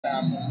One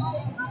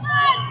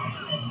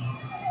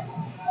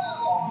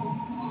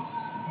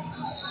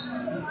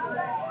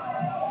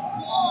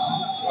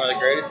of the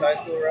greatest high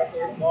school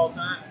wrestlers of all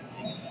time.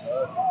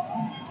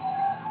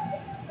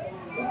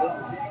 Who's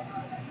this?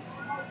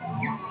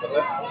 What's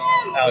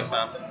that? Alex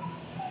Thompson.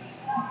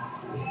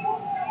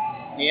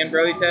 Ian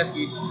Brody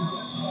Teskey.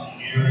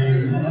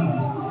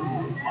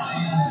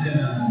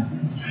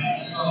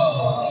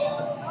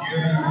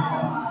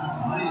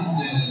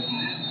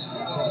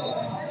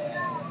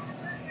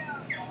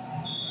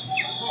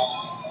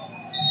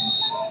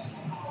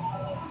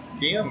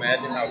 Can you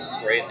imagine how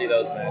crazy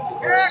those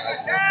matches were in high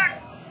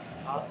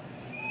school?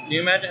 Can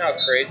you imagine how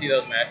crazy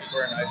those matches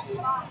were in high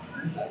school?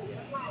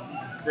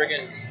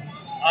 Friggin'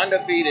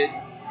 undefeated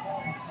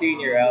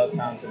senior Alex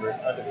Thompson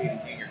versus undefeated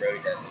junior Brody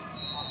Teskey.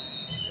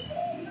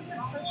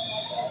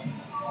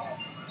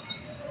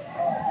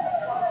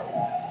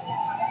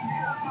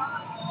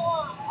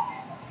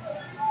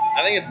 I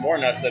think it's more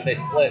nuts that they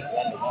split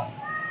 1-1.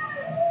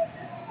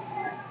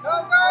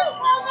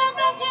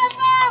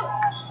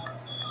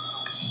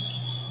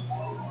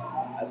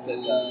 I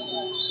took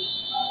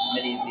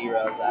many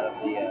zeros out of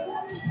the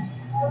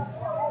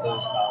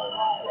those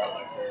collars throughout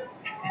my career.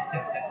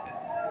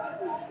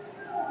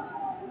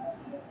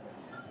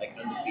 Like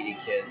undefeated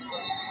kids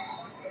from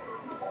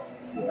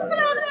Florida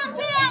or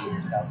Tennessee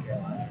or South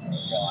Carolina or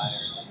North Carolina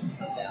or something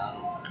come down.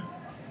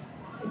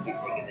 They'd be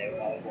thinking they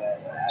were all good.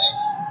 I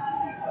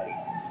see, buddy.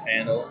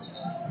 Handle.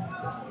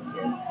 This one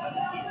kid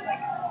undefeated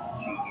like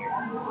junior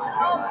from North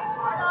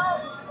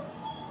Carolina.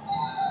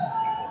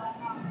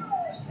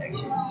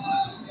 Section was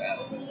fucking crap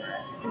with her.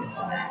 She's gonna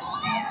smash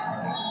me.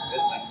 It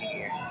was my senior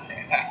year. I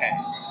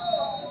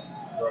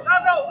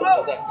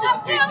was up to the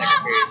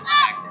 3-second period with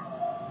Acton.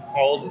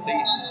 How old was he? He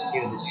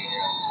was a junior,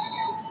 I was a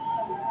senior.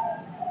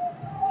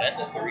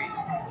 10-3.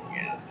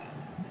 Yeah, it was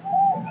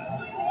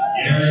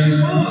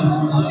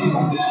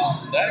bad.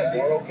 That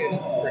Immortal kid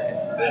is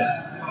freaking big.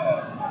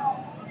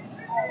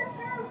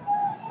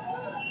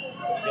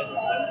 That's good.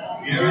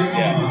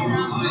 Yeah.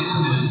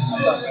 I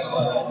saw him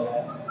wrestle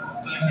yesterday.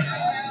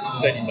 You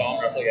said you saw him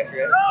wrestle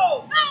yesterday? No!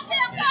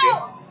 He's good.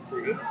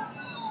 Pretty good.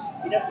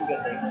 He does some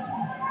good things.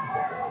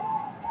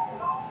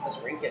 That's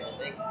Rinkin, I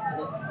think, isn't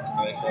it?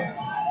 I think so.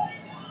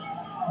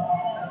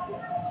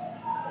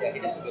 Yeah, he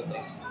does some good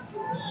things.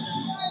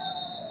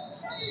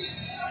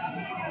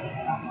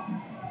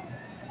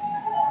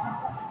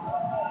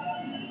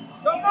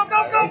 Go! You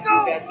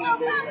got to do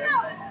this and everything.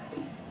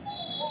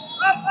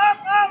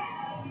 Up!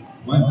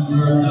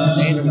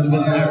 Zander with a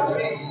good power too.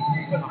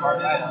 He's putting a hard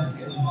ride on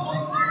him.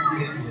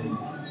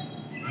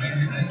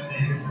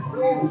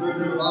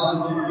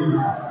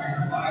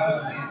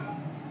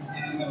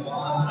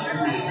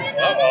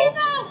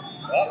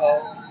 Uh-oh.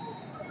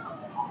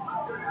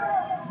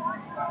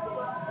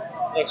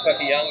 Looks like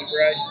a young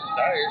Bryce is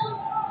tired.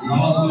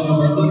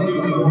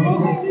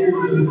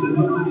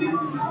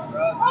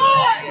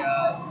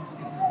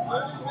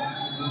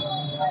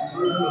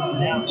 Puts him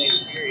down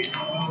later period.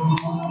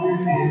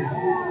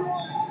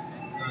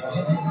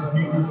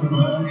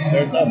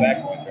 There's no back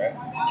points, right?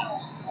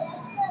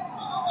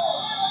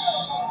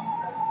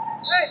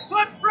 Hey,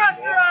 put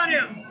pressure on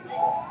him!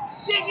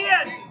 Dig in!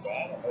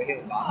 Oh, he hit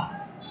with bottom.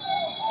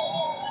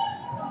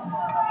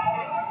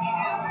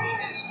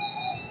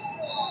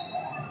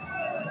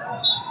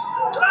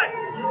 Hey!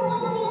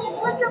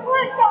 Where's your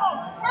breakdown?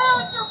 Where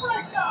is your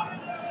breakdown?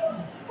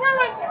 Where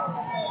is it?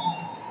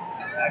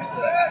 That's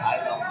actually like a high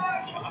level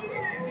chop right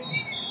there.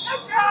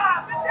 Good job!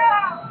 Good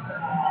job!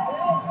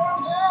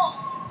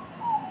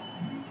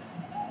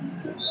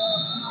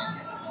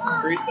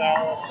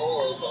 Freestyle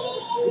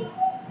forward.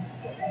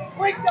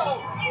 Breakdown!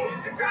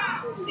 Good job!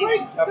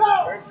 Seeing some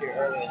tough returns here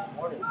early in the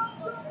morning.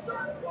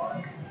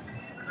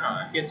 No,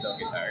 kids don't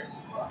get tired.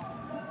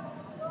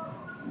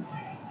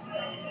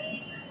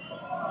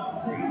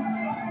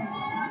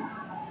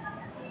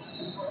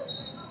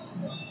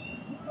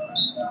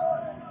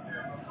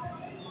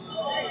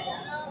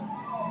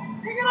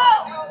 Dig it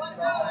out!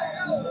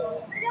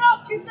 Dig it out!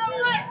 Keep that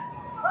wrist!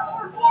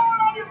 Pressure forward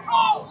on your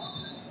toes!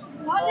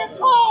 On your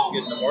toes!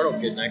 Getting the Immortal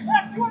kid next.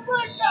 Back to a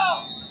breakdown!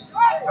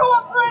 Back to a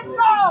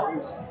breakdown!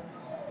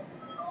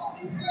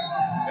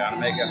 Gotta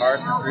make it hard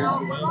for Cruz to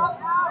win.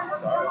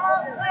 Sorry.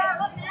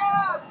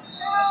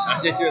 I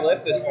did your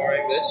lift this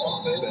morning. This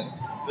one's good.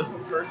 This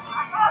one's first. Get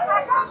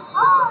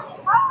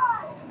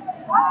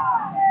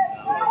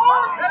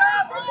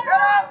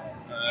up!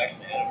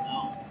 Actually, I don't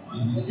know.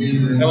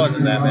 It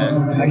wasn't that bad.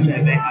 Actually, I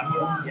may have to.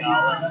 Yeah,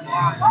 I'll let them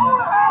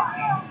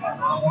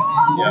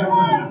Yeah.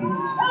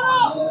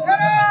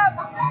 Get up!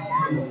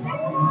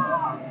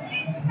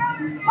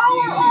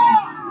 Power!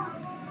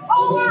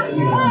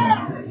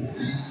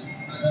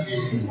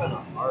 It's been a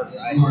hard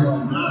ride.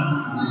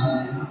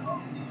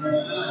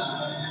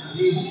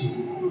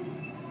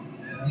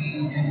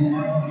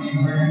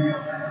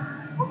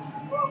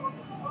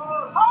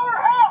 Power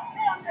half,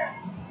 Camden!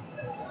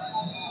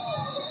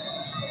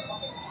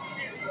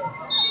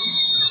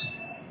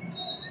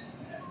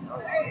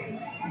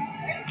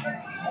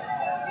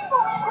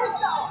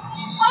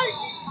 Tight!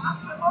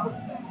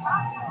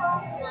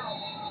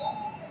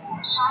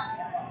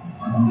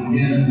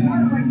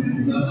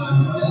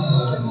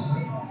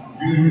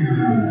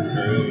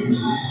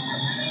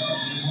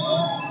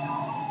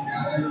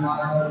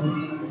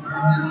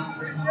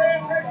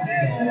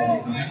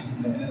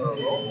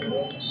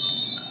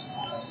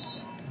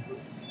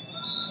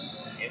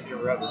 Camden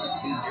Rugg with a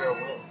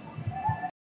 2-0 win.